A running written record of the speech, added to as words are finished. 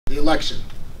The election,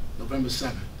 November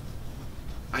 7th.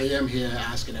 I am here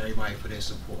asking everybody for their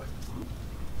support.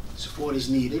 Support is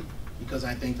needed because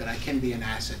I think that I can be an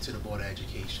asset to the Board of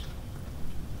Education.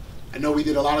 I know we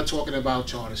did a lot of talking about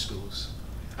charter schools.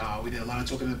 We did a lot of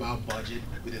talking about budget.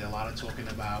 We did a lot of talking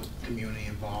about community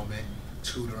involvement,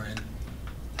 tutoring.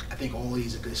 I think all of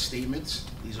these are good statements.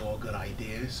 These are all good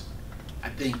ideas. I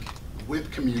think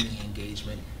with community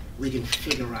engagement, we can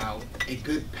figure out a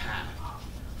good path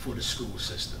for the school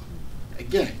system.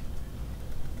 Again,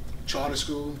 charter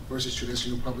school versus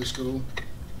traditional public school,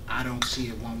 I don't see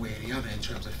it one way or the other in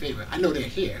terms of favor. I know they're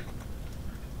here.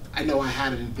 I know I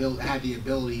had the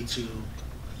ability to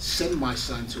send my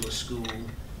son to a school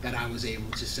that I was able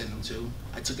to send him to.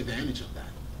 I took advantage of that.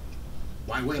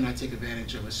 Why wouldn't I take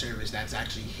advantage of a service that's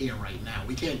actually here right now?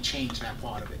 We can't change that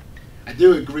part of it. I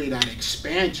do agree that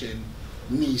expansion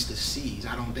needs to cease.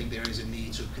 I don't think there is a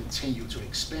need to continue to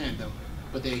expand them,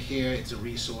 but they're here. It's a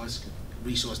resource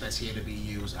that's here to be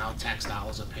used. Our tax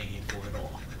dollars are paying for it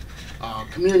all.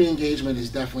 Community engagement is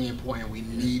definitely important. We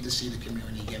need to see the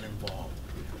community get involved.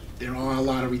 There are a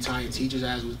lot of retired teachers,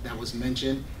 that was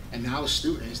mentioned, and now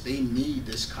students, they need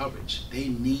this coverage. They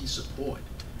need support,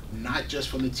 not just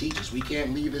from the teachers. We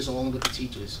can't leave this only with the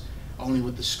teachers, only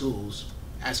with the schools.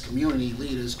 As community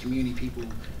leaders, community people,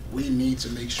 we need to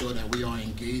make sure that we are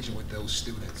engaging with those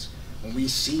students. When we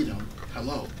see them,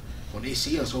 hello. When they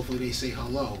see us, hopefully they say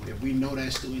hello. If we know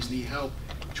that students need help,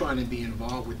 trying to be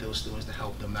involved with those students to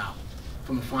help them out.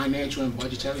 From a financial and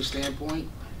budgetary standpoint,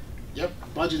 yep,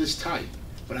 budget is tight,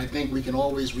 but I think we can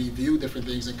always review different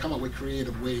things and come up with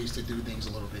creative ways to do things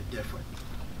a little bit different.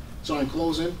 So in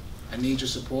closing, I need your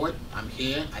support. I'm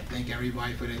here. I thank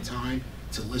everybody for their time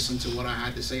to listen to what I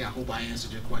had to say. I hope I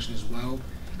answered your question as well.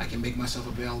 I can make myself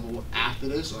available after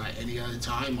this or at any other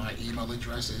time. My email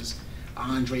address is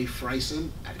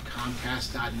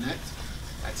andrefryson@comcast.net.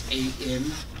 That's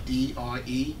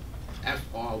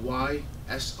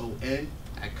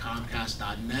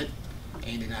AndreFryson@comcast.net.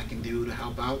 Anything I can do to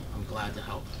help out, I'm glad to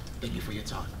help. Thank you for your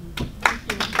time. Thank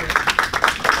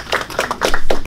you.